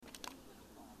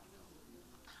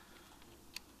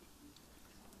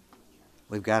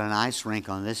We've got an ice rink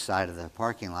on this side of the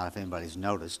parking lot if anybody's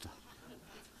noticed.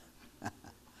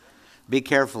 Be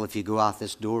careful if you go out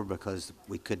this door because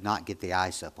we could not get the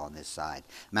ice up on this side.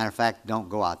 Matter of fact, don't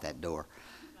go out that door.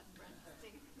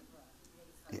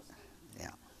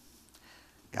 Yeah.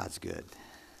 God's good.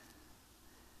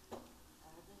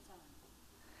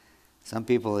 Some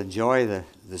people enjoy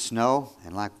the snow,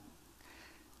 and like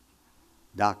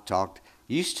Doc talked,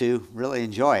 used to really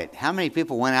enjoy it. How many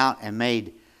people went out and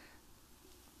made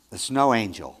the snow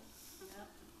angel?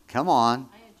 Come on.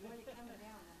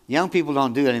 Young people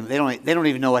don't do it. They don't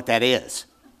even know what that is.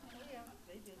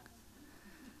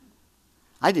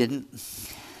 I didn't.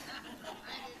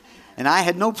 And I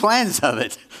had no plans of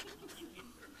it.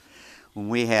 When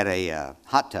we had a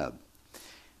hot tub,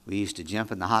 we used to jump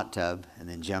in the hot tub and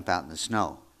then jump out in the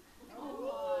snow.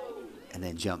 And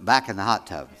then jump back in the hot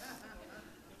tub.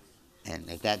 And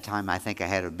at that time, I think I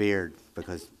had a beard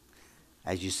because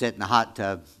as you sit in the hot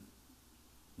tub,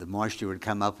 the moisture would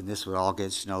come up and this would all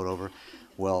get snowed over.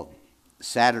 Well,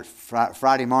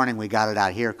 Friday morning, we got it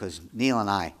out here because Neil and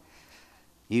I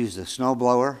used the snow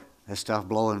blower, that stuff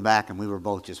blowing back, and we were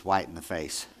both just white in the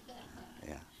face.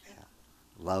 Yeah.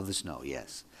 Love the snow,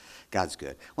 yes. God's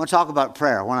good. I want to talk about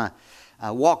prayer. I want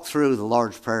to walk through the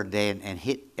Lord's Prayer today and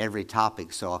hit every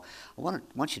topic. So I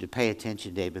want you to pay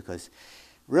attention today because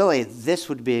really this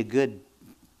would be a good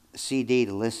CD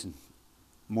to listen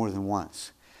more than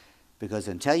once. Because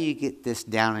until you get this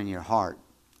down in your heart,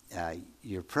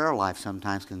 your prayer life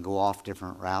sometimes can go off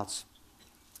different routes.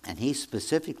 And he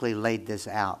specifically laid this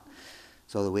out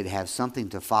so that we'd have something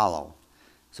to follow,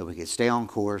 so we could stay on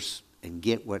course and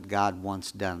get what God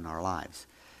wants done in our lives.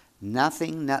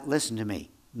 Listen to me,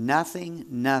 nothing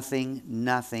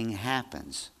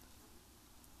happens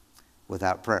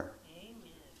without prayer.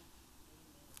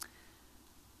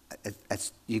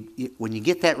 When you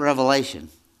get that revelation,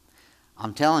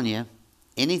 I'm telling you,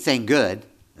 anything good,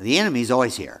 the enemy's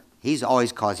always here. He's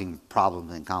always causing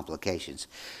problems and complications.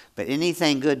 But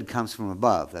anything good comes from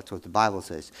above. That's what the Bible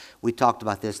says. We talked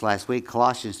about this last week.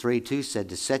 Colossians 3:2 said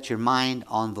to set your mind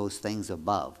on those things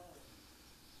above.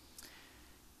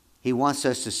 He wants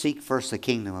us to seek first the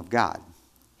kingdom of God.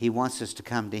 He wants us to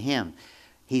come to Him.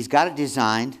 He's got it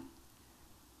designed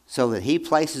so that He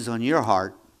places on your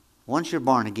heart, once you're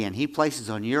born again, He places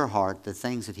on your heart the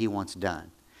things that He wants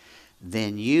done.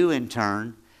 Then you, in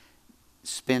turn,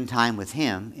 spend time with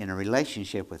Him, in a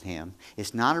relationship with Him.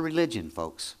 It's not a religion,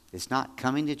 folks. It's not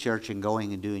coming to church and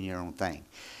going and doing your own thing.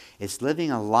 It's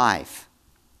living a life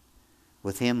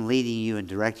with Him leading you and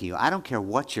directing you. I don't care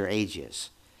what your age is.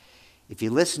 If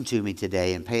you listen to me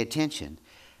today and pay attention,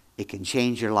 it can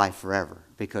change your life forever.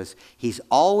 Because He's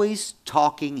always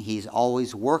talking, He's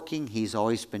always working, He's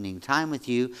always spending time with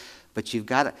you. But you've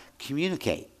got to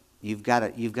communicate. You've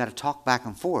got to talk back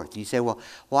and forth. You say, well,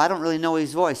 I don't really know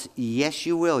His voice. Yes,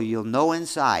 you will. You'll know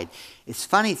inside. It's a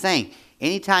funny thing.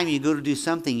 Anytime you go to do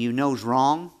something you know's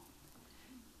wrong,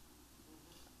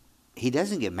 He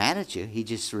doesn't get mad at you. He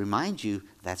just reminds you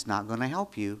that's not going to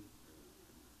help you.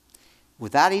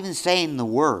 Without even saying the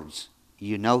words,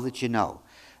 you know that you know.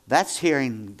 That's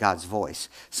hearing God's voice.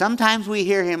 Sometimes we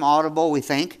hear Him audible, we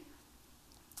think.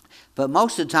 But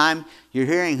most of the time, you're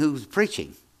hearing who's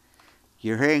preaching.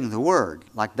 You're hearing the word.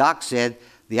 Like Doc said,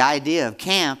 the idea of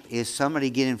camp is somebody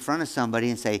get in front of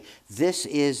somebody and say, this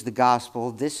is the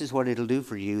gospel, this is what it'll do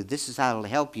for you, this is how it'll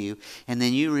help you, and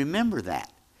then you remember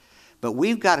that. But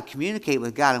we've got to communicate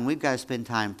with God, and we've got to spend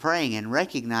time praying and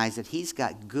recognize that He's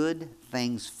got good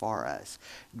things for us.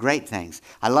 Great things.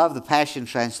 I love the Passion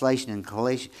Translation in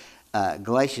Galatians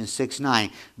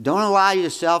 6:9. Don't allow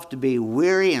yourself to be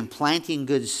weary in planting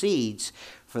good seeds,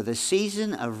 for the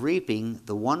season of reaping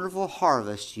the wonderful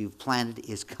harvest you've planted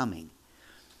is coming.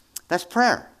 That's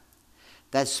prayer.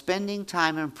 That's spending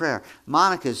time in prayer.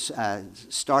 Monica's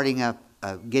starting up,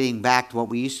 getting back to what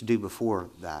we used to do before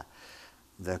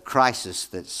the crisis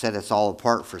that set us all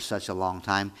apart for such a long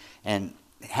time, and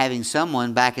having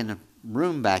someone back in the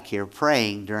room back here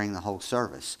praying during the whole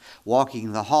service,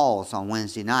 walking the halls on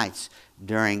Wednesday nights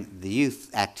during the youth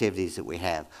activities that we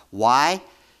have. Why?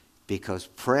 Because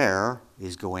prayer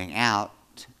is going out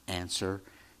to answer.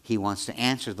 He wants to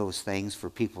answer those things for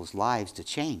people's lives to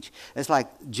change. It's like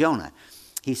Jonah.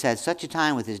 He's had such a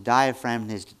time with his diaphragm in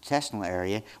his intestinal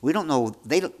area. We don't know,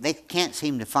 they can't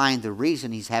seem to find the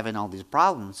reason he's having all these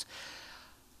problems.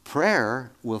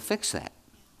 Prayer will fix that.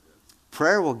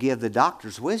 Prayer will give the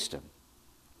doctors wisdom.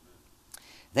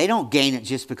 They don't gain it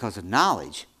just because of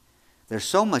knowledge. There's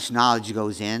so much knowledge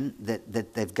goes in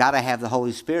that they've got to have the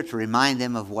Holy Spirit to remind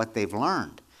them of what they've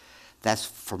learned. That's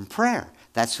from prayer.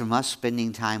 That's from us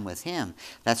spending time with Him.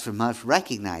 That's from us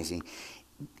recognizing.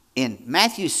 In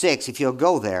Matthew 6, if you'll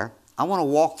go there, I want to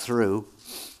walk through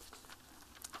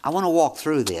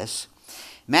this.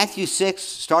 Matthew 6,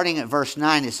 starting at verse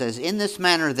 9, it says, "In this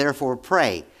manner, therefore,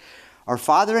 pray. Our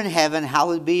Father in heaven,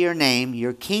 hallowed be your name.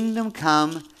 Your kingdom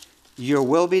come, your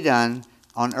will be done,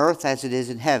 on earth as it is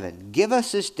in heaven. Give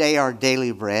us this day our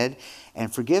daily bread,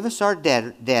 and forgive us our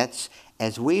debts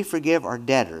as we forgive our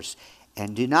debtors.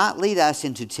 And do not lead us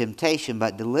into temptation,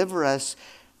 but deliver us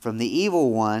from the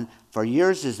evil one. For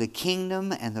yours is the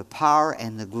kingdom and the power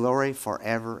and the glory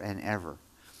forever and ever."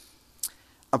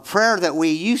 A prayer that we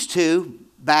used to,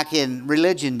 back in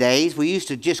religion days, we used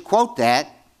to just quote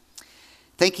that,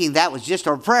 thinking that was just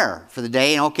our prayer for the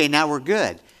day, and okay, now we're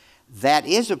good. That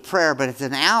is a prayer, but it's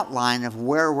an outline of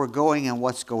where we're going and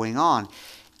what's going on.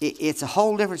 It's a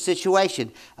whole different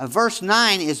situation. Verse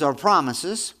 9 is our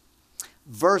promises.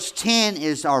 Verse 10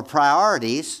 is our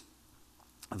priorities.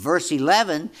 Verse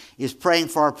 11 is praying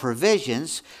for our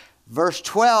provisions. Verse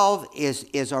 12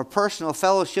 is our personal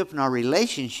fellowship and our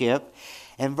relationship.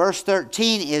 And verse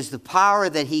 13 is the power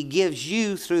that he gives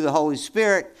you through the Holy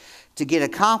Spirit to get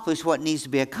accomplished what needs to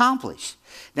be accomplished.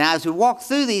 Now, as we walk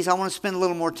through these, I want to spend a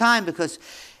little more time because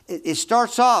it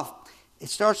starts off, it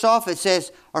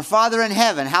says, "Our Father in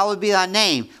heaven, hallowed be thy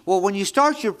name." Well, when you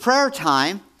start your prayer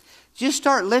time, just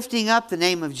start lifting up the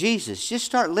name of Jesus. Just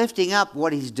start lifting up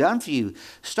what he's done for you.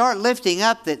 Start lifting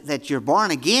up that you're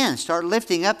born again. Start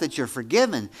lifting up that you're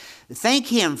forgiven. Thank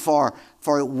him for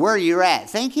where you're at.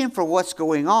 Thank him for what's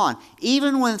going on.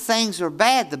 Even when things are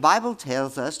bad, the Bible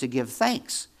tells us to give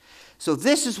thanks. So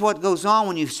this is what goes on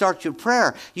when you start your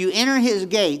prayer. You enter his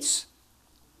gates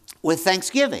with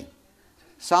thanksgiving.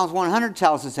 Psalms 100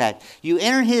 tells us that. You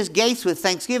enter his gates with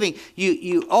thanksgiving.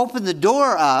 You open the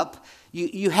door up.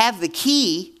 You have the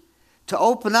key to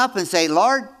open up and say,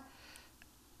 "Lord,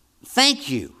 thank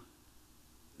you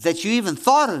that you even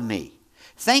thought of me.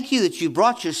 Thank you that you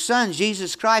brought your Son,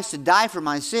 Jesus Christ, to die for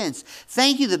my sins.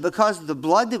 Thank you that because of the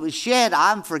blood that was shed,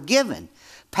 I'm forgiven,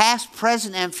 past,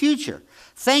 present, and future.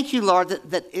 Thank you, Lord,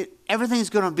 that everything's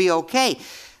going to be okay."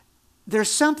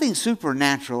 There's something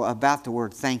supernatural about the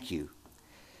word thank you.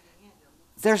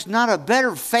 There's not a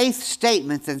better faith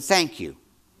statement than thank you.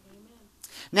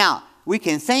 Now, we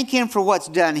can thank him for what's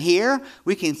done here.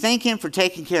 We can thank him for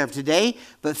taking care of today.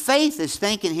 But faith is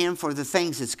thanking him for the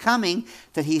things that's coming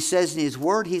that he says in his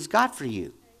word he's got for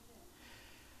you.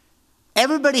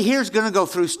 Everybody here is going to go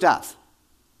through stuff.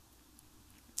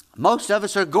 Most of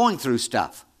us are going through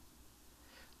stuff.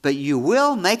 But you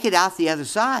will make it out the other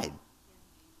side.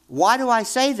 Why do I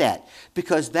say that?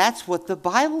 Because that's what the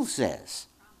Bible says.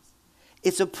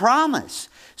 It's a promise.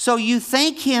 So you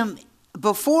thank him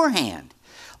beforehand.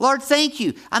 Lord, thank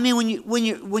you. I mean,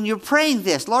 when you're praying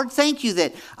this, Lord, thank you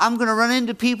that I'm going to run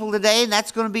into people today, and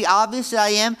that's going to be obvious that I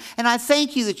am. And I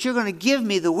thank you that you're going to give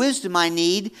me the wisdom I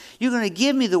need. You're going to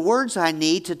give me the words I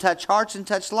need to touch hearts and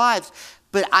touch lives.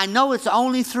 But I know it's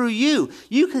only through you.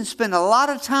 You can spend a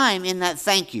lot of time in that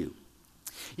thank you.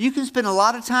 You can spend a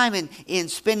lot of time in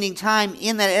spending time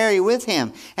in that area with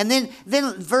him. And then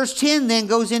verse 10 then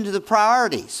goes into the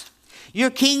priorities.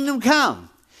 Your kingdom come.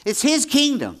 It's his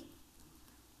kingdom.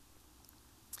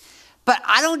 But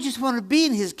I don't just want to be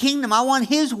in his kingdom. I want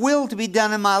his will to be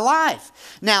done in my life.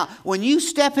 Now, when you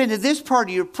step into this part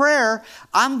of your prayer,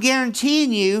 I'm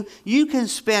guaranteeing you can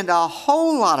spend a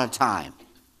whole lot of time.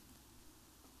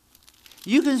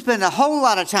 You can spend a whole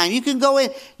lot of time. You can go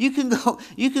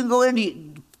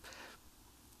in.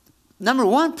 Number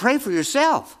one, pray for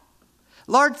yourself.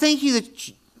 Lord, thank you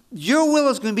that your will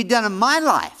is going to be done in my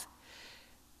life.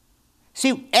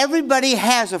 See, everybody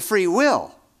has a free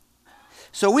will.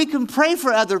 So we can pray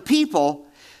for other people,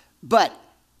 but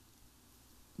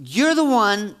you're the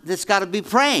one that's got to be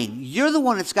praying. You're the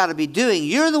one that's got to be doing.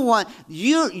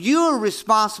 You're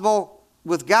responsible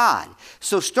with God.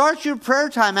 So start your prayer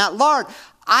time out. Lord,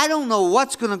 I don't know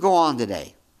what's going to go on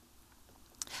today.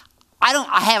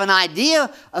 I have an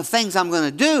idea of things I'm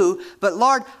going to do, but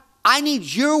Lord, I need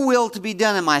your will to be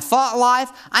done in my thought life.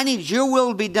 I need your will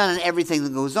to be done in everything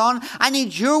that goes on. I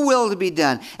need your will to be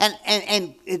done.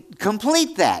 And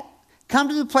complete that. Come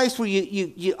to the place where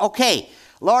you okay,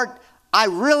 Lord, I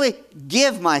really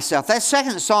give myself. That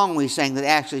second song we sang that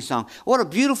Ashley sung. What a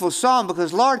beautiful song,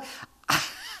 because Lord,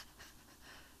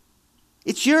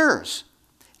 it's yours.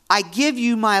 I give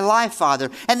you my life,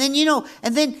 Father. And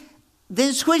then,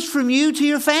 then switch from you to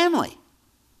your family.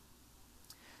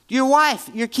 Your wife,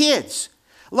 your kids.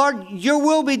 Lord, your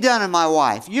will be done in my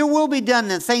wife. Your will be done in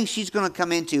the things she's going to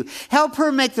come into. Help her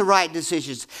make the right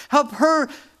decisions. Help her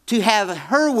to have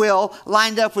her will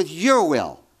lined up with your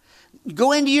will.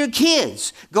 Go into your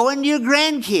kids. Go into your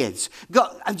grandkids.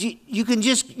 You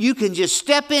can just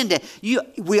step into.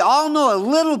 We all know a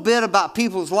little bit about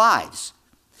people's lives.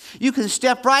 You can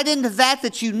step right into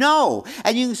that you know.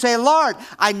 And you can say, Lord,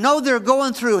 I know they're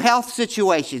going through health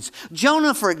situations.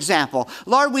 Jonah, for example.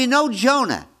 Lord, we know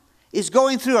Jonah is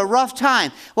going through a rough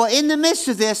time. Well, in the midst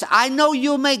of this, I know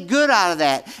you'll make good out of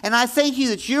that. And I thank you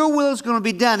that your will is going to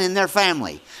be done in their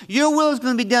family. Your will is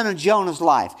going to be done in Jonah's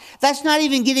life. That's not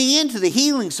even getting into the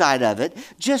healing side of it.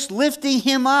 Just lifting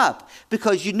him up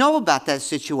because you know about that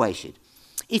situation.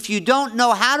 If you don't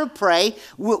know how to pray,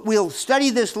 we'll study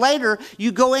this later.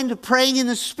 You go into praying in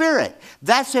the Spirit.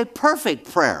 That's a perfect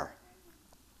prayer.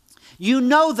 You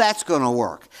know that's going to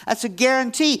work. That's a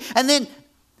guarantee. And then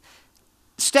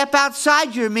step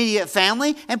outside your immediate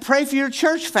family and pray for your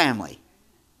church family.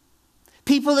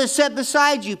 People that sit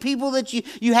beside you, people that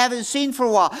you haven't seen for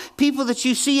a while, people that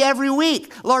you see every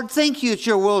week. Lord, thank you that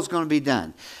your will is going to be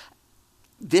done.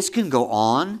 This can go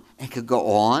on and can go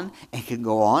on and can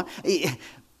go on.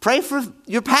 Pray for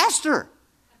your pastor.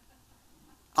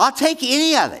 I'll take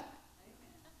any of it.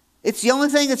 It's the only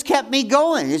thing that's kept me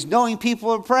going is knowing people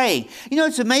are praying. You know,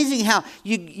 it's amazing how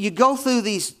you go through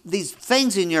these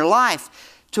things in your life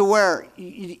to where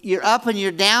you're up and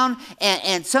you're down,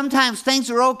 and sometimes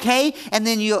things are okay, and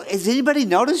then has anybody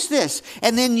noticed this?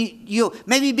 And then you'll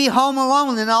maybe be home alone,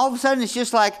 and then all of a sudden it's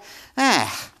just like,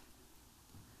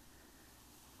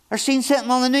 or seen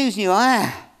something on the news, and you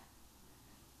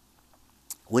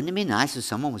Wouldn't it be nice if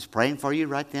someone was praying for you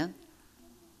right then?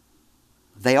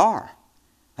 They are.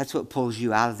 That's what pulls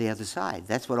you out of the other side.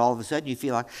 That's what all of a sudden you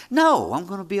feel like, no, I'm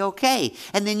going to be okay.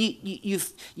 And then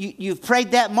you've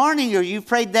prayed that morning or you've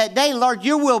prayed that day, Lord,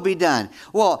 your will be done.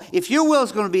 Well, if your will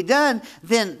is going to be done,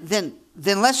 then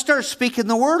let's start speaking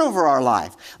the word over our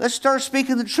life. Let's start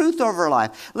speaking the truth over our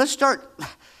life. Let's start.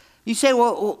 You say,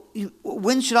 well,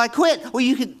 when should I quit? Well,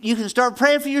 you can start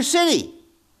praying for your city.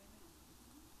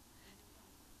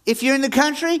 If you're in the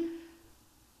country,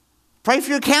 pray for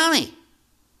your county.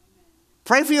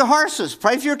 Pray for your horses.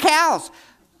 Pray for your cows.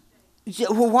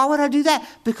 Well, why would I do that?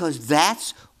 Because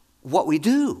that's what we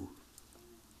do.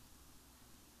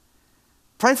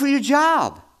 Pray for your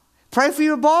job. Pray for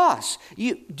your boss.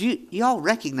 You all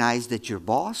recognize that your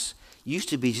boss used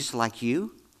to be just like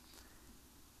you?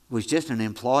 Was just an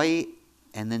employee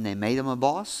and then they made him a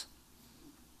boss?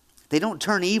 They don't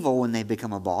turn evil when they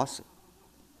become a boss.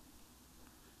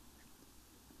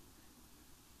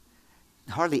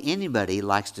 Hardly anybody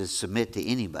likes to submit to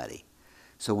anybody.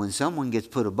 So when someone gets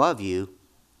put above you,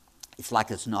 it's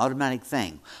like it's an automatic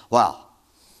thing. Well,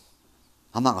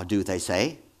 I'm not going to do what they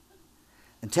say.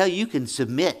 Until you can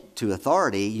submit to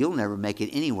authority, you'll never make it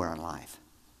anywhere in life.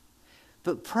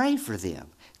 But pray for them.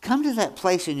 Come to that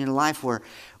place in your life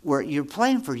where you're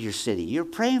praying for your city. You're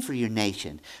praying for your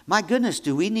nation. My goodness,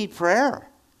 do we need prayer?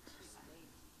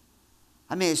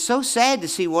 I mean, it's so sad to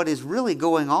see what is really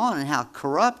going on and how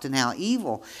corrupt and how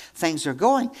evil things are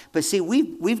going. But see,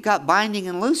 we've got binding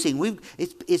and loosing.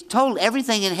 It's told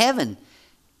everything in heaven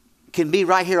can be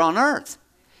right here on earth.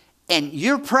 And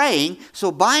you're praying,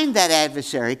 so bind that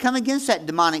adversary. Come against that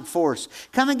demonic force.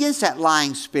 Come against that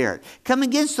lying spirit. Come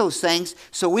against those things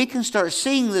so we can start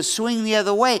seeing this swing the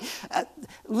other way.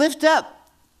 Lift up,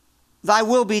 thy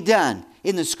will be done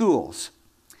in the schools.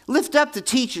 Lift up the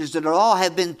teachers that all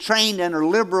have been trained under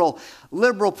liberal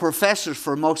professors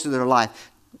for most of their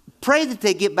life. Pray that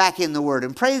they get back in the Word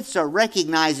and pray that they start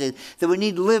recognizing that we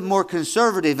need to live more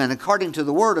conservative and according to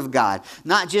the Word of God,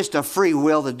 not just a free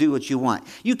will to do what you want.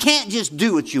 You can't just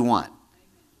do what you want.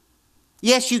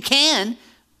 Yes, you can,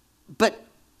 but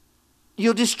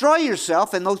you'll destroy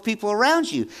yourself and those people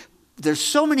around you. There's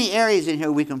so many areas in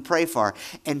here we can pray for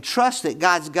and trust that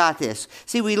God's got this.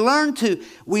 See, we learn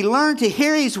to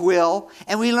hear His will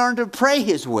and we learn to pray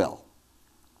His will.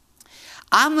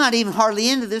 I'm not even hardly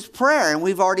into this prayer, and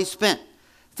we've already spent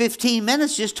 15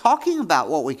 minutes just talking about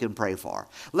what we can pray for,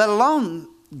 let alone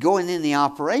going in the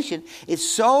operation. It's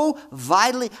so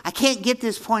vitally, I can't get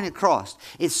this point across.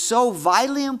 It's so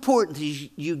vitally important that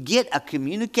you get a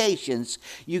communications,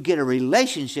 you get a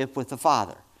relationship with the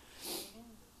Father.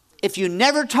 If you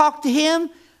never talk to Him,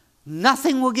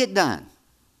 nothing will get done.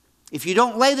 If you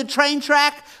don't lay the train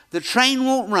track, the train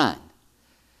won't run.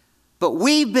 But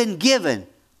we've been given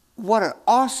what an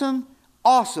awesome,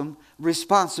 awesome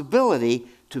responsibility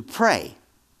to pray.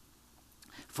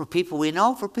 For people we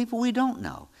know, for people we don't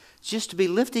know. It's just to be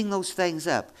lifting those things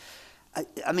up.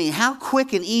 I mean, how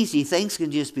quick and easy things can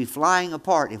just be flying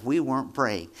apart if we weren't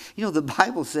praying. You know, the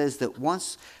Bible says that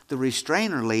once the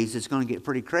restrainer leaves, it's going to get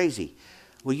pretty crazy.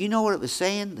 Well, you know what it was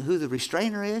saying, who the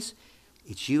restrainer is?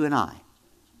 It's you and I.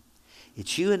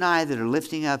 It's you and I that are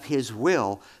lifting up His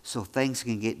will so things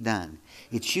can get done.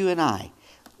 It's you and I.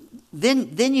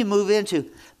 Then you move into,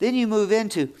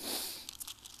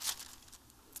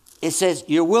 it says,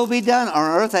 your will be done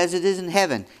on earth as it is in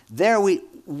heaven. There we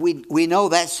know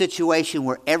that situation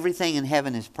where everything in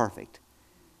heaven is perfect.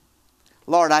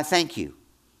 Lord, I thank you.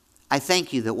 I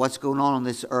thank you that what's going on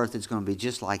this earth is going to be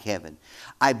just like heaven.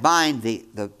 I bind the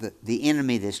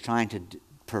enemy that's trying to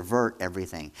pervert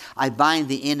everything. I bind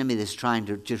the enemy that's trying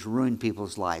to just ruin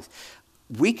people's lives.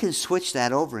 We can switch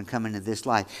that over and come into this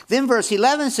life. Then verse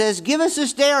 11 says, give us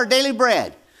this day our daily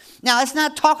bread. Now, it's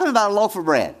not talking about a loaf of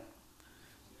bread.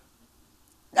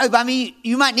 I mean,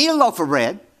 you might need a loaf of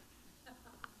bread.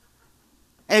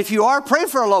 And if you are, pray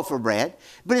for a loaf of bread.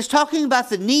 But it's talking about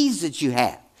the needs that you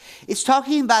have. It's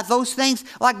talking about those things,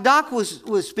 like Doc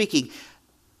was speaking.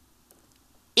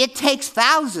 It takes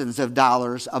thousands of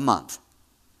dollars a month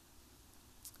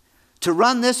to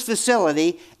run this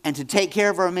facility and to take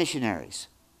care of our missionaries.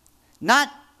 Not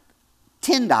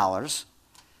 $10,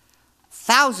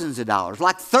 thousands of dollars,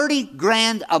 like 30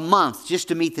 grand a month just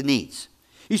to meet the needs.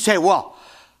 You say, well,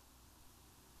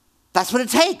 that's what it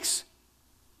takes.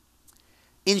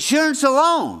 Insurance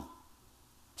alone.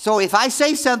 So if I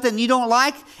say something you don't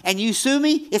like and you sue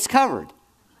me, it's covered.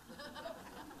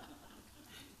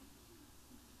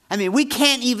 I mean, we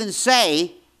can't even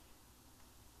say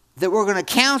that we're going to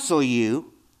counsel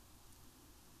you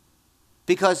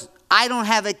because I don't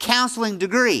have a counseling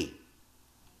degree.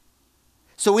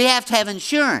 So we have to have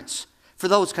insurance for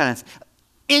those kind of things.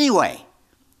 Anyway,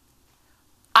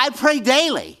 I pray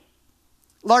daily.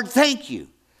 Lord, thank you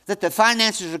that the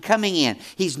finances are coming in.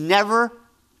 He's never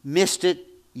missed it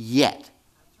yet.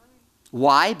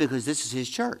 Why? Because this is His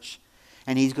church.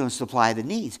 And He's going to supply the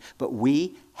needs. But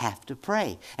we have to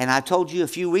pray. And I told you a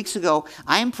few weeks ago,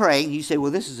 I'm praying. You say,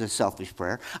 well, this is a selfish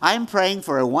prayer. I'm praying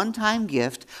for a one-time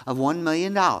gift of $1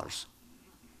 million.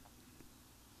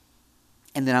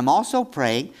 And then I'm also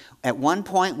praying. At one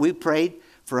point, we prayed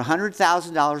for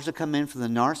 $100,000 to come in from the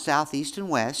north, south, east, and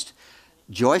west.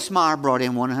 Joyce Meyer brought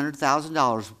in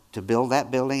 $100,000 to build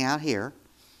that building out here.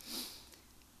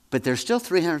 But there's still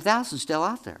 $300,000 still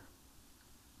out there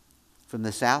from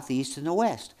the south, east, and the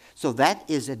west. So that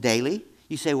is a daily.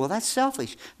 You say, well, that's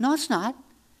selfish. No, it's not.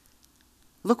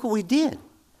 Look what we did.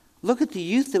 Look at the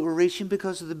youth that we're reaching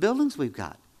because of the buildings we've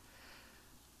got.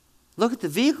 Look at the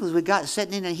vehicles we got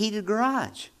sitting in a heated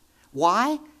garage.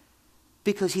 Why?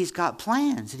 Because He's got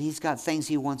plans and He's got things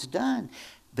He wants done.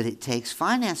 But it takes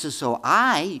finances. So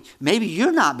maybe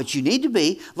you're not, but you need to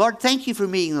be. Lord, thank you for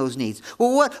meeting those needs.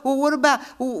 Well,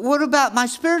 what about my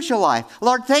spiritual life?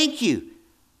 Lord, thank you.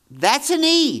 That's a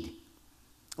need.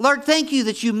 Lord, thank you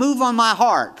that you move on my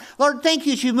heart. Lord, thank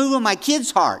you that you move on my kid's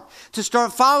heart to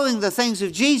start following the things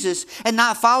of Jesus and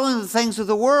not following the things of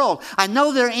the world. I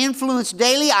know they're influenced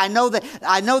daily. I know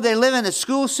they live in a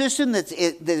school system that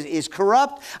is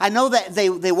corrupt. I know that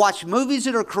they watch movies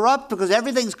that are corrupt because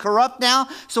everything's corrupt now.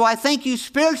 So I thank you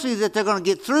spiritually that they're going to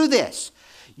get through this.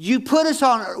 You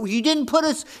didn't put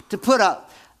us to put a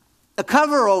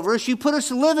cover over us. You put us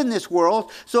to live in this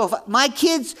world. So if my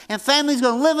kids and family's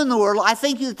going to live in the world, I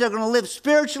thank you that they're going to live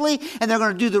spiritually and they're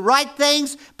going to do the right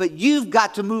things, but you've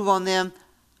got to move on them.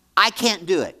 I can't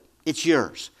do it. It's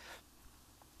yours.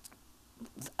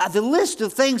 The list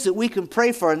of things that we can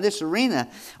pray for in this arena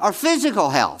are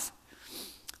physical health.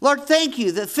 Lord, thank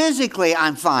you that physically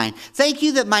I'm fine. Thank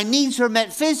you that my needs are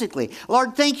met physically.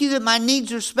 Lord, thank you that my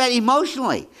needs are met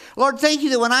emotionally. Lord, thank you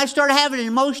that when I start having an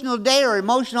emotional day or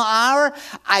emotional hour,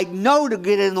 I know to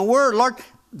get in the Word. Lord,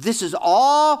 this is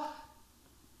all,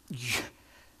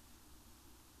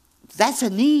 that's a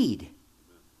need.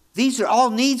 These are all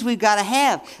needs we've got to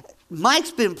have. Mike's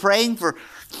been praying for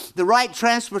the right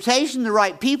transportation, the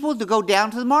right people to go down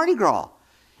to the Mardi Gras.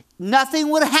 Nothing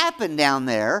would happen down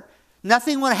there.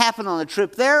 Nothing would happen on the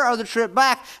trip there or the trip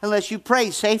back unless you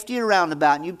prayed safety around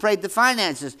about and you prayed the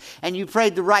finances and you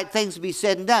prayed the right things to be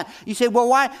said and done. You say, well,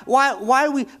 why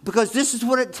are we? Because this is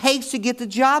what it takes to get the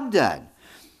job done.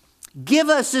 Give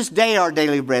us this day our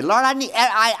daily bread. Lord,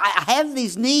 I have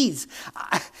these needs.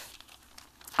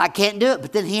 I can't do it.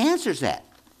 But then He answers that.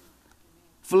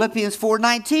 Philippians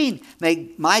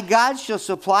 4:19, my God shall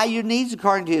supply your needs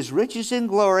according to His riches in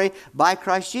glory by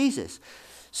Christ Jesus.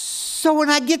 So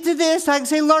when I get to this, I can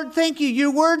say, Lord, thank you.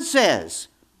 Your Word says.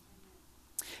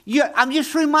 I'm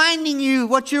just reminding you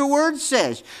what your Word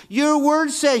says. Your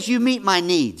Word says you meet my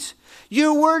needs.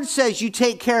 Your Word says you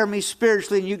take care of me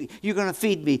spiritually and you're going to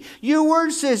feed me. Your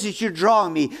Word says that you're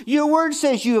drawing me. Your Word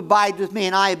says you abide with me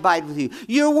and I abide with you.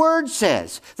 Your Word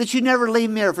says that you never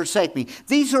leave me or forsake me.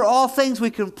 These are all things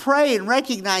we can pray and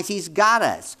recognize He's got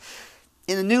us.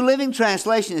 In the New Living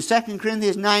Translation, in 2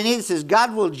 Corinthians 9:8, it says,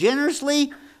 God will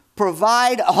generously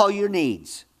provide all your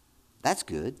needs. That's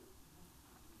good.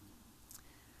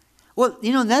 Well,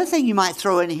 another thing you might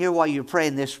throw in here while you're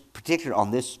praying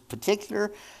on this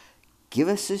particular, give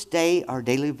us this day our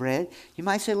daily bread. You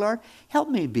might say, Lord, help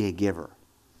me be a giver.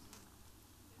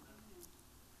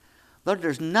 Lord,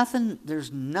 there's nothing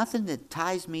that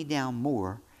ties me down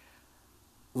more,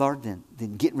 Lord,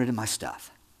 than getting rid of my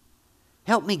stuff.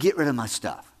 Help me get rid of my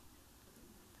stuff.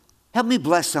 Help me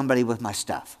bless somebody with my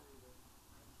stuff.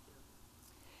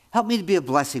 Help me to be a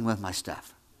blessing with my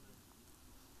stuff.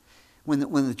 When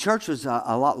the church was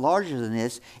a lot larger than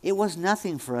this, it was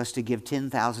nothing for us to give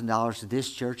 $10,000 to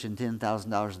this church and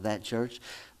 $10,000 to that church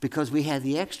because we had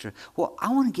the extra. Well,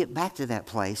 I want to get back to that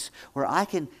place where I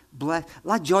can bless,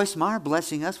 like Joyce Meyer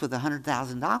blessing us with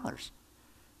 $100,000.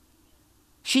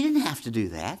 She didn't have to do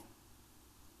that.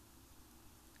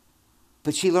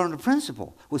 But she learned a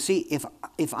principle. Well, see,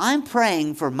 if I'm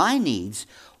praying for my needs,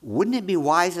 wouldn't it be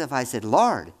wise if I said,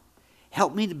 Lord,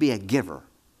 help me to be a giver.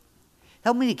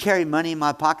 Help me to carry money in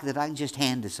my pocket that I can just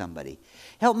hand to somebody.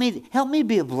 Help me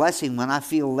be a blessing when I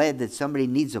feel led that somebody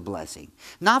needs a blessing.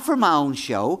 Not for my own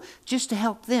show, just to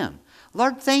help them.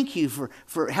 Lord, thank you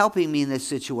for helping me in this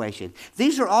situation.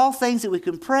 These are all things that we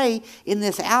can pray in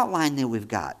this outline that we've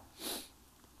got.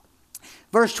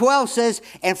 Verse 12 says,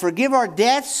 and forgive our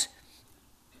debts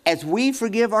as we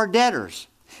forgive our debtors.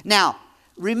 Now,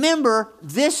 remember,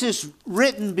 this is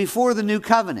written before the new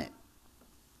covenant.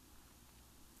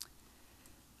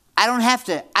 I don't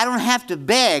have to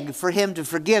beg for him to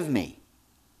forgive me.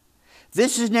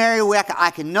 This is an area where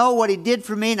I can know what he did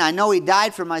for me, and I know he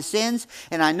died for my sins,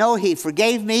 and I know he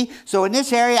forgave me. So in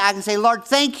this area, I can say, Lord,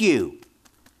 thank you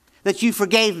that you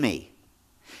forgave me.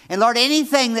 And Lord,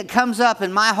 anything that comes up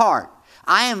in my heart,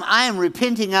 I am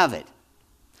repenting of it.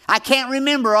 I can't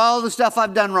remember all the stuff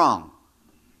I've done wrong.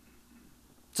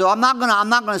 So I'm not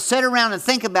gonna sit around and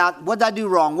think about what did I do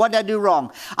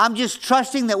wrong. I'm just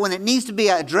trusting that when it needs to be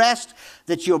addressed,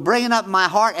 that you'll bring it up in my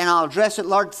heart and I'll address it.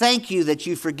 Lord, thank you that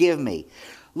you forgive me.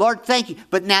 Lord, thank you.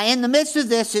 But now in the midst of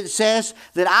this, it says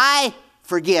that I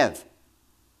forgive.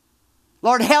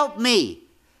 Lord, help me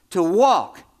to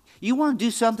walk. You want to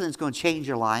do something that's going to change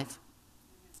your life?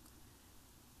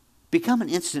 Become an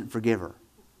instant forgiver.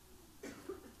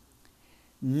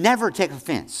 Never take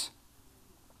offense.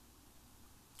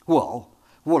 Well,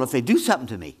 if they do something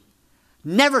to me,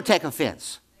 never take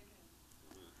offense.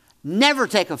 Never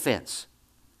take offense.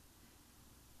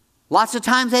 Lots of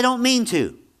times they don't mean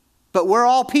to, but we're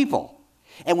all people.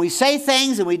 And we say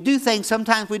things and we do things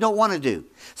sometimes we don't want to do.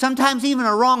 Sometimes even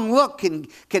a wrong look can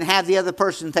have the other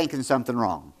person thinking something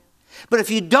wrong. But if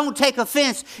you don't take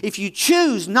offense, if you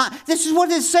choose not, this is what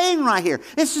it's saying right here.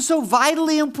 This is so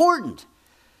vitally important.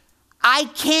 I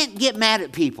can't get mad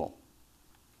at people.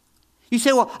 You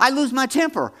say, well, I lose my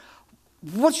temper.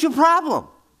 What's your problem?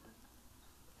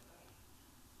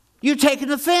 You're taking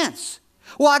offense.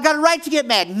 Well, I got a right to get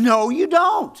mad. No, you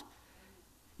don't.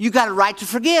 You got a right to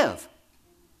forgive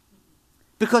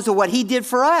because of what he did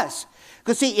for us.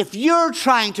 Because see, if you're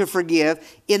trying to forgive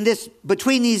in this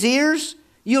between these ears,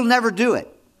 you'll never do it.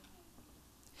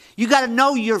 You got to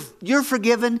know you're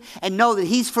forgiven and know that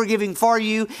he's forgiving for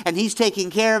you and he's taking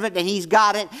care of it and he's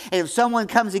got it. And if someone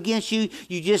comes against you,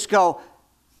 you just go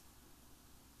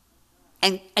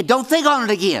and don't think on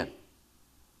it again.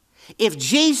 If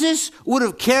Jesus would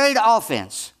have carried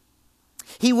offense,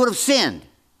 he would have sinned.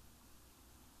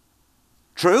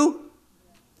 True?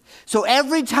 So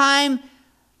every time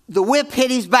the whip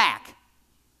hit his back,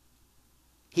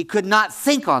 he could not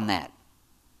think on that.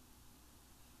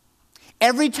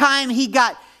 Every time he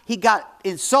got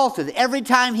insulted, every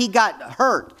time he got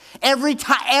hurt, every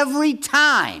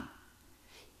time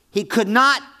he could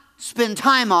not spend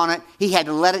time on it, he had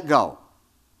to let it go.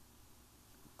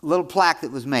 A little plaque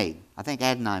that was made. I think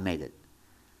Ed and I made it.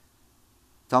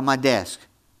 It's on my desk.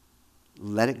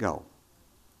 Let it go.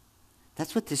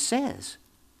 That's what this says.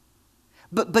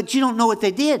 But you don't know what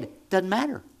they did. Doesn't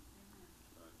matter.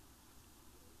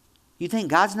 You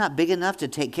think God's not big enough to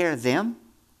take care of them?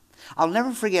 I'll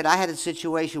never forget, I had a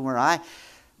situation where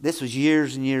this was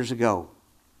years and years ago.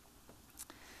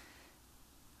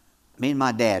 Me and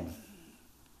my dad,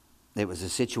 it was a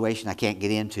situation I can't get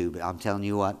into, but I'm telling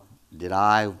you what,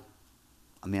 I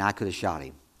could have shot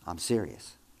him. I'm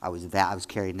serious. I was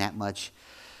carrying that much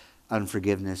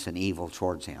unforgiveness and evil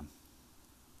towards him.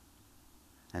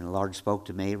 And the Lord spoke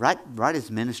to me, right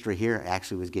as ministry here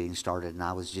actually was getting started, and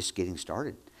I was just getting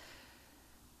started.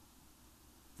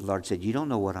 The Lord said, you don't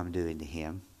know what I'm doing to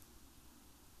him,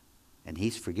 and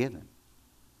he's forgiven.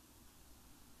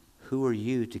 Who are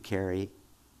you to carry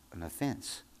an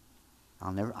offense.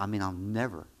 I'll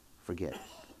never forget.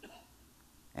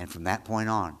 And from that point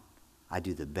on, I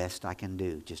do the best I can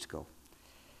do just to go.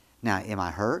 Now, am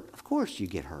I hurt? Of course you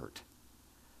get hurt.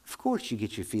 Of course you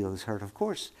get your feelings hurt. Of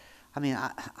course. I mean,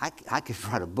 I could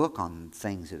write a book on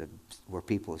things where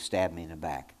people have stabbed me in the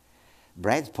back.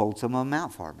 Brad's pulled some of them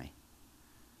out for me.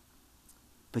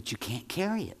 But you can't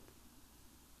carry it.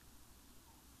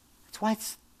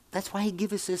 That's why he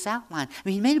gave us this outline. I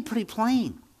mean, he made it pretty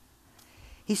plain.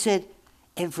 He said,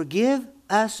 and forgive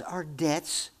us our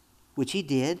debts, which he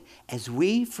did, as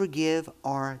we forgive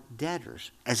our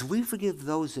debtors. As we forgive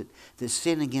those that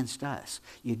sin against us.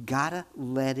 You got to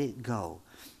let it go.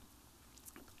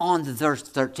 On to verse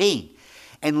 13.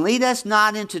 And lead us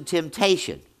not into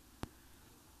temptation.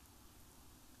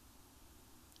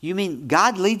 You mean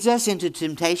God leads us into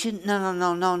temptation?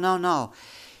 No.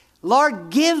 Lord,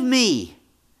 give me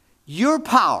your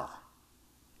power.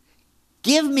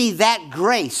 Give me that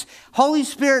grace. Holy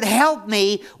Spirit, help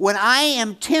me when I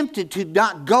am tempted to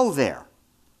not go there.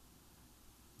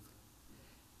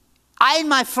 I in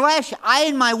my flesh, I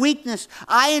in my weakness,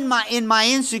 I in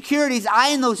my insecurities, I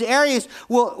in those areas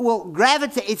will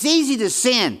gravitate. It's easy to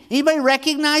sin. Anybody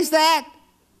recognize that?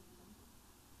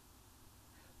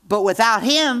 But without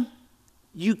Him,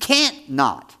 you can't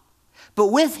not. But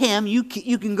with Him, you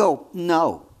can go,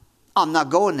 no, I'm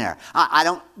not going there. I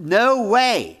don't, no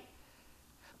way.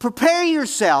 Prepare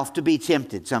yourself to be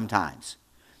tempted sometimes.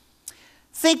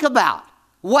 Think about,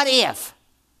 what if?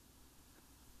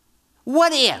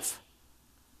 What if?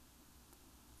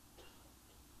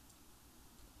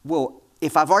 Well,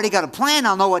 if I've already got a plan,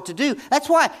 I'll know what to do. That's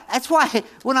why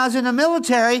when I was in the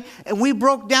military and we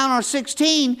broke down our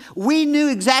 16, we knew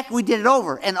exactly, we did it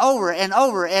over and over and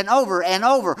over and over and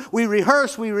over. We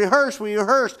rehearsed.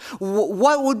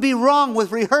 What would be wrong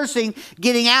with rehearsing,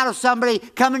 getting out of somebody,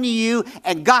 coming to you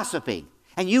and gossiping?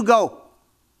 And you go,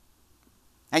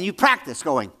 and you practice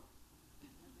going.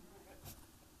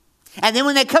 And then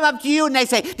when they come up to you and they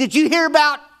say, did you hear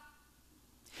about?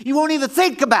 You won't even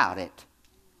think about it.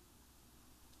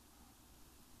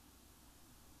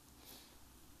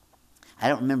 I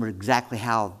don't remember exactly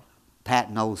how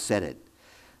Pat Knowles said it,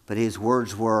 but his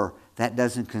words were, that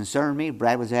doesn't concern me.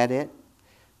 Brad, was that it?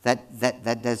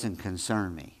 That doesn't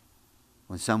concern me.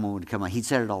 When someone would come on, he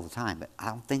said it all the time, but I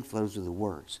don't think those are the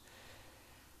words.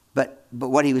 But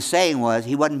what he was saying was,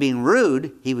 he wasn't being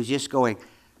rude, he was just going,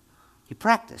 he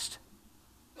practiced.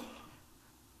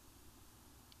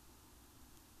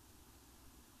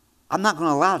 I'm not going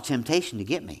to allow temptation to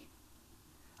get me.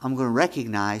 I'm going to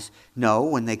recognize, no,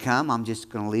 when they come, I'm just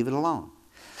going to leave it alone.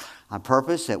 I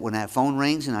purpose that when that phone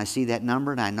rings and I see that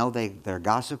number and I know they're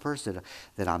gossipers,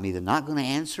 that I'm either not going to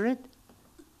answer it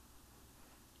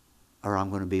or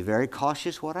I'm going to be very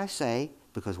cautious what I say,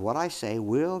 because what I say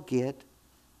will get.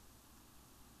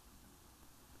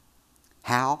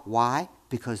 How? Why?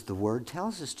 Because the Word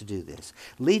tells us to do this.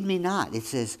 Lead me not. It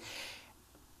says,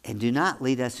 and do not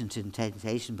lead us into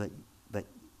temptation,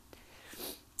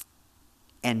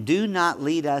 and do not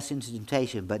lead us into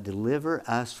temptation, but deliver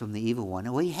us from the evil one.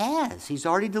 Well, He has. He's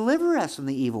already delivered us from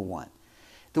the evil one.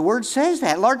 The Word says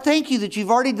that. Lord, thank you that you've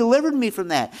already delivered me from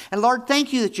that. And Lord,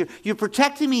 thank you that you're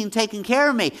protecting me and taking care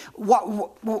of me.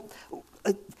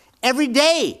 Every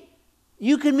day,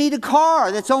 you can meet a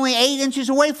car that's only 8 inches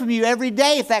away from you every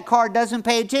day. If that car doesn't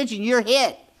pay attention, you're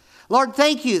hit. Lord,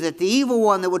 thank you that the evil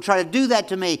one that would try to do that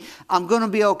to me, I'm going to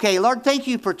be okay. Lord, thank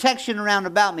you, protection around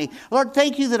about me. Lord,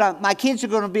 thank you that my kids are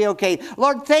going to be okay.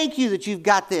 Lord, thank you that you've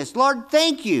got this. Lord,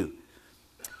 thank you.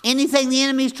 Anything the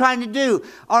enemy's trying to do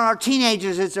on our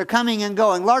teenagers as they're coming and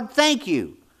going, Lord, thank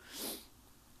you.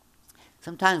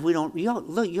 Sometimes we don't,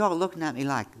 you're all looking at me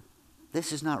like,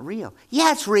 this is not real.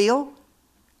 Yeah, it's real.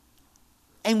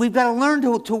 And we've got to learn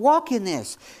to walk in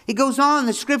this. It goes on,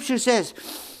 the scripture says,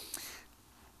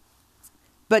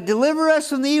 but deliver us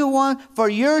from the evil one, for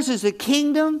yours is the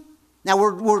kingdom. Now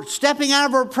we're stepping out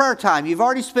of our prayer time. You've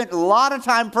already spent a lot of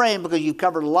time praying because you've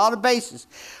covered a lot of bases.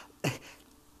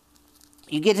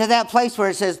 You get to that place where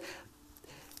it says,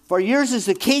 for yours is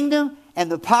the kingdom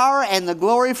and the power and the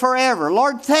glory forever.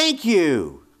 Lord, thank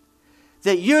you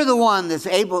that you're the one that's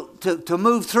able to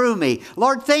move through me.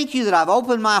 Lord, thank you that I've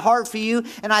opened my heart for you,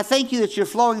 and I thank you that you're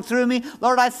flowing through me.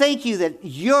 Lord, I thank you that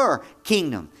your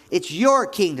kingdom, it's your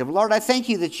kingdom. Lord, I thank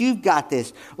you that you've got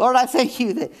this. Lord, I thank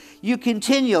you that you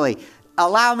continually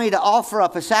allow me to offer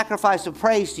up a sacrifice of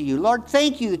praise to you. Lord,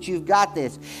 thank you that you've got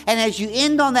this. And as you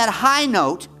end on that high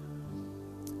note,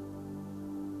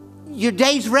 your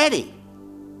day's ready.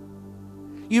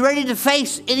 You're ready to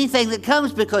face anything that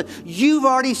comes because you've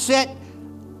already set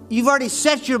You've already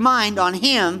set your mind on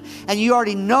Him, and you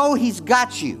already know He's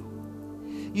got you.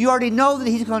 You already know that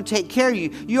He's going to take care of you.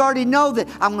 You already know that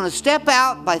I'm going to step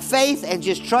out by faith and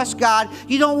just trust God.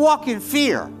 You don't walk in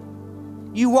fear.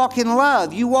 You walk in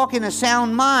love. You walk in a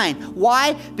sound mind.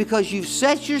 Why? Because you've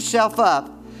set yourself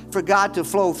up for God to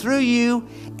flow through you,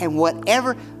 and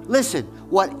whatever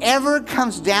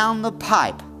comes down the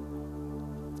pipe,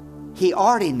 He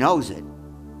already knows it.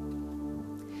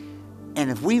 And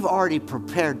if we've already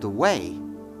prepared the way,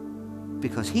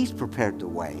 because He's prepared the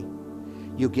way,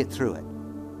 you'll get through it.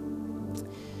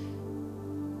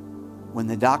 When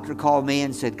the doctor called me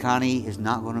and said Connie is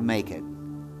not going to make it,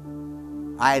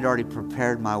 I had already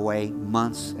prepared my way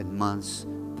months and months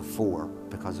before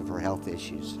because of her health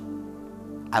issues.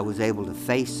 I was able to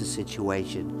face the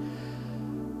situation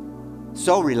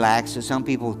so relaxed that some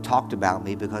people talked about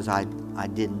me because I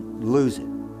didn't lose it.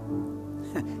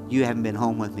 You haven't been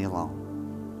home with me alone.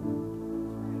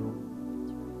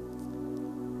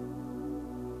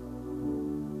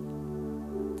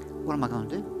 What am I going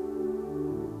to do?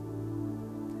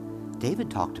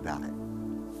 David talked about it.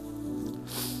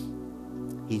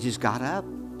 He just got up.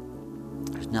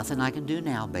 There's nothing I can do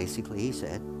now, basically, he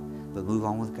said, but move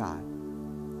on with God.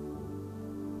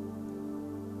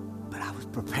 But I was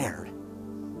prepared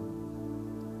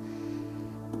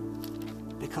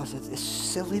because of this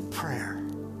silly prayer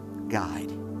guide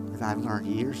that I've learned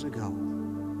years ago.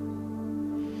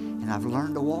 And I've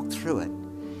learned to walk through it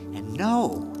and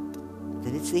know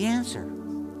that it's the answer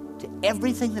to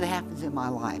everything that happens in my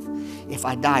life. If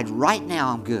I died right now,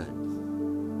 I'm good.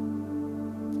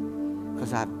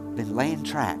 Because I've been laying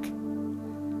track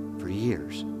for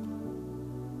years.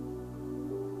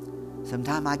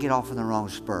 Sometimes I get off on the wrong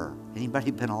spur. Anybody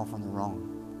been off on the wrong?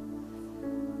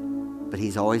 But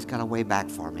He's always got a way back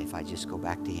for me if I just go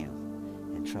back to Him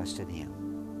and trust in Him.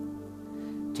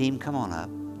 Team, come on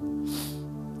up.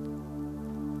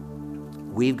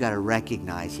 We've got to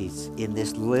recognize He's in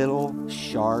this little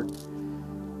short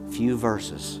few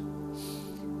verses.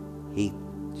 He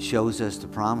shows us the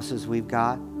promises we've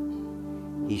got.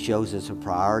 He shows us the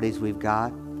priorities we've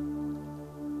got.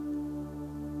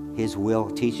 His will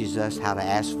teaches us how to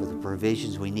ask for the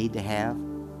provisions we need to have.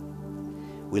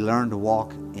 We learn to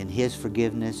walk in His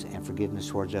forgiveness and forgiveness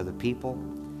towards other people.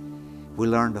 We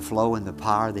learn to flow in the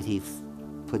power that He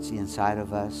puts inside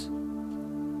of us.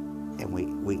 And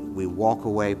we walk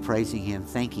away praising Him,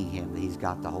 thanking Him that He's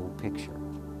got the whole picture.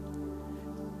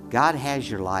 God has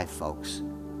your life, folks.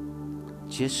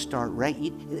 Just start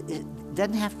it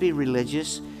doesn't have to be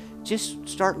religious. Just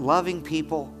start loving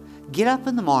people. Get up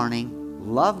in the morning,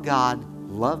 love God,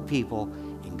 love people,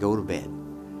 and go to bed.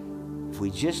 If we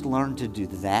just learn to do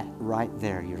that right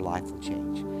there, your life will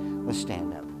change. Let's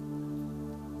stand up.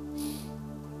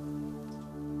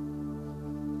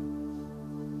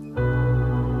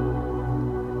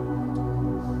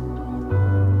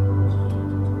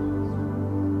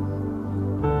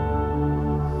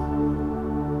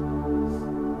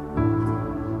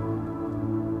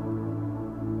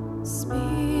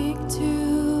 Speak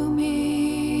to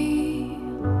me.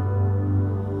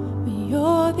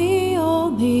 You're the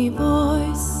only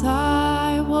voice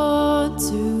I want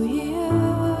to hear.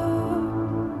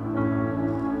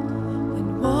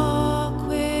 And walk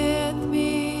with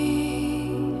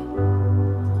me.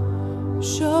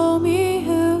 Show me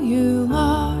who you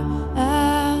are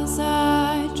as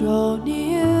I draw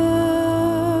near.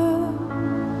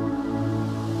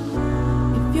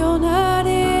 If you're not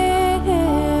in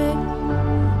it,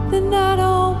 then I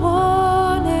don't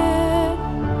want it.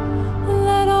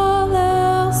 Let all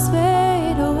else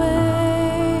fade away.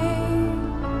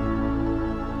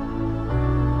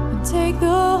 And take the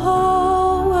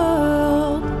whole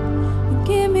world and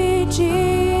give me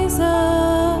Jesus.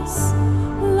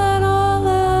 Let all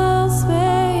else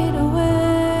fade away.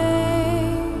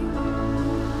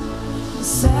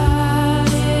 Satisfied.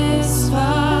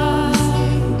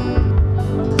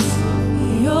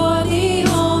 You're the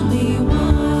only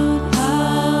one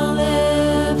I'll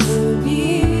ever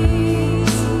be.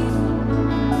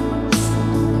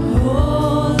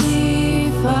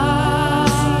 Holy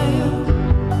fire,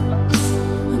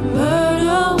 burn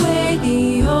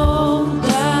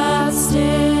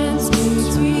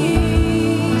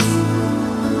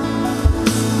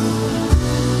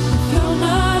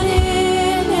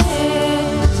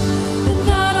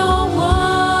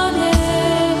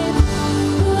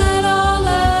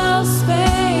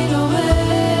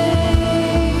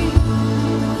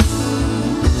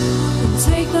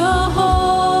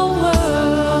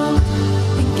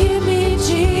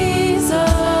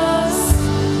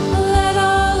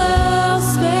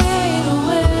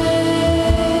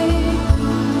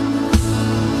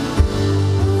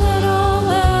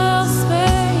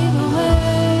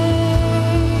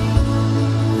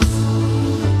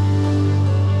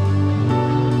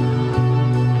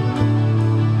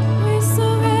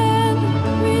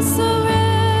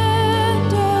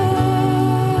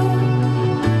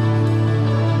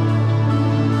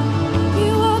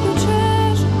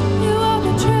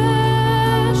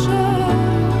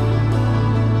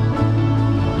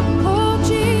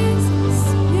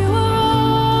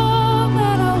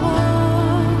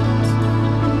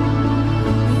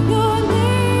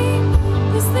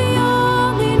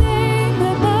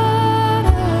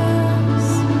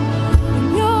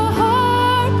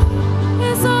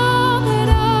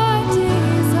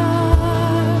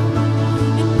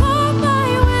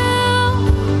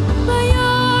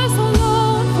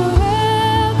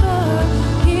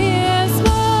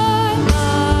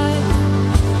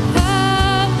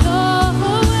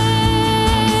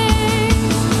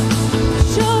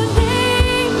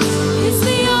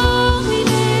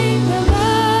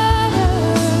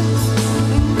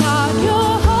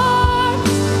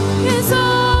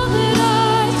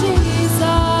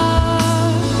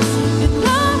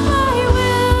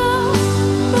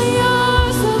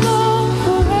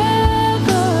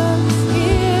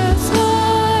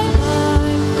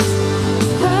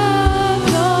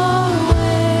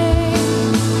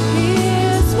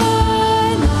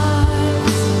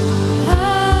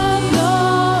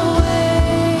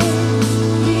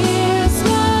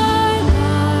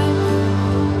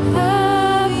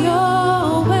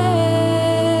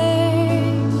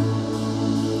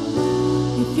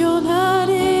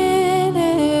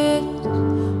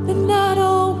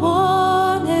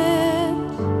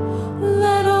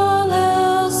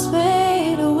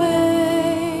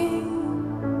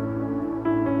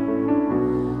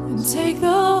Take the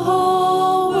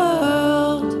whole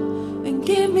world and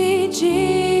give me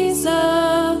Jesus,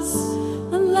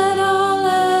 and let all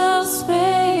else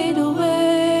fade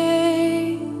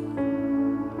away.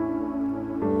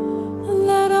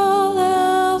 Let all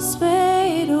else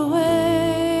fade away.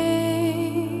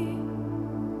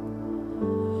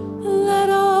 Let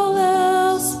all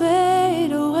else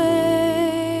fade away.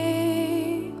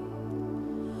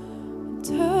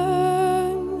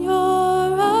 Turn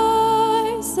your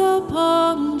eyes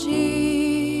upon Jesus.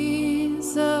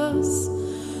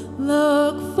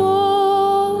 Look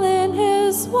full in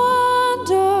his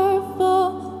wonderful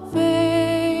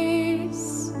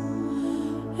face,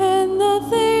 and the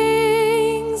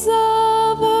things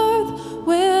of earth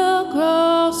will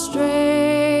grow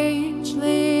strangely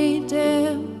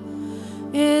dim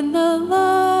in the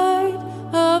light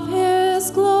of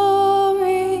his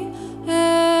glory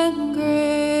and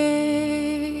grace.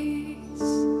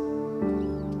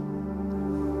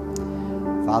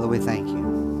 Father, we thank you.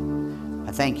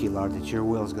 I thank you, Lord, that your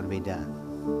will is going to be done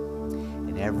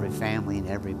in every family and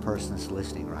every person that's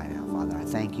listening right now, Father. I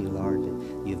thank you, Lord,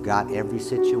 that you've got every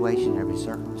situation, every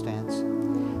circumstance.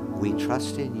 We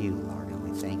trust in you, Lord, and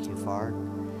we thank you for it.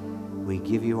 We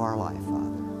give you our life,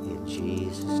 Father, in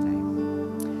Jesus'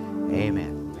 name.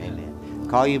 Amen. Amen.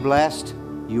 Call you blessed.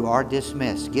 You are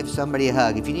dismissed. Give somebody a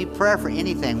hug. If you need prayer for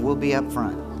anything, we'll be up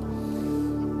front.